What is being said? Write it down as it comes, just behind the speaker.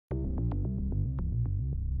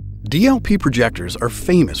DLP projectors are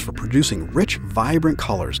famous for producing rich, vibrant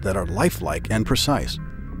colors that are lifelike and precise.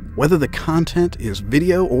 Whether the content is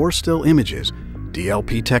video or still images,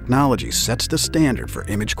 DLP technology sets the standard for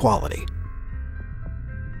image quality.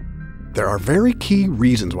 There are very key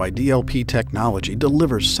reasons why DLP technology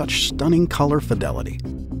delivers such stunning color fidelity.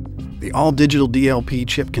 The all-digital DLP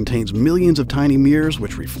chip contains millions of tiny mirrors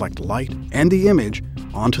which reflect light and the image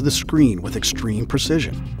onto the screen with extreme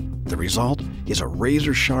precision. The result is a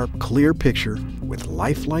razor-sharp, clear picture with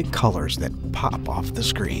lifelike colors that pop off the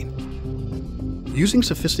screen. Using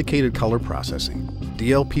sophisticated color processing,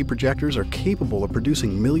 DLP projectors are capable of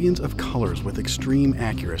producing millions of colors with extreme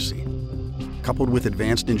accuracy. Coupled with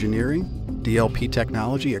advanced engineering, DLP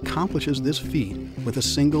technology accomplishes this feat with a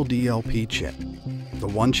single DLP chip. The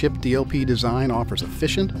one-chip DLP design offers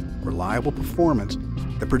efficient, reliable performance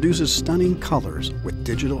that produces stunning colors with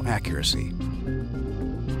digital accuracy.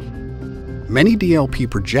 Many DLP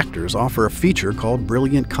projectors offer a feature called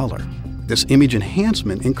brilliant color. This image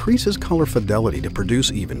enhancement increases color fidelity to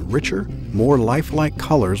produce even richer, more lifelike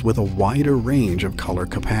colors with a wider range of color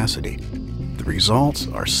capacity. The results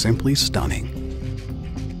are simply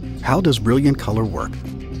stunning. How does brilliant color work?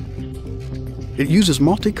 It uses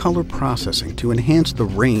multicolor processing to enhance the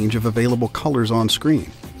range of available colors on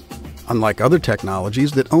screen. Unlike other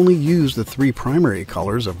technologies that only use the three primary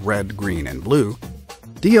colors of red, green, and blue,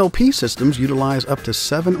 DLP systems utilize up to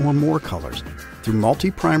 7 or more colors through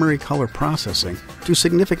multi-primary color processing to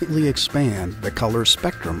significantly expand the color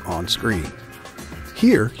spectrum on screen.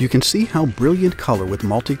 Here, you can see how brilliant color with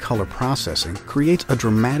multicolor processing creates a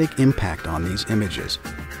dramatic impact on these images.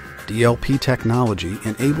 DLP technology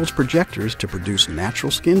enables projectors to produce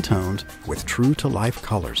natural skin tones with true-to-life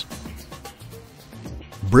colors.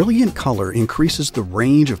 Brilliant color increases the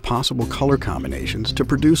range of possible color combinations to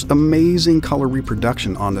produce amazing color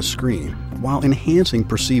reproduction on the screen while enhancing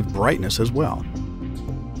perceived brightness as well.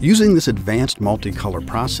 Using this advanced multicolor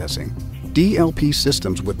processing, DLP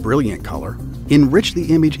systems with brilliant color enrich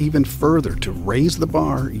the image even further to raise the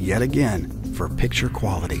bar yet again for picture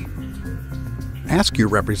quality. Ask your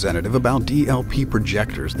representative about DLP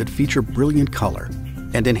projectors that feature brilliant color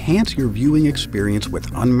and enhance your viewing experience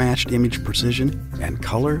with unmatched image precision and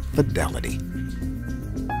color fidelity.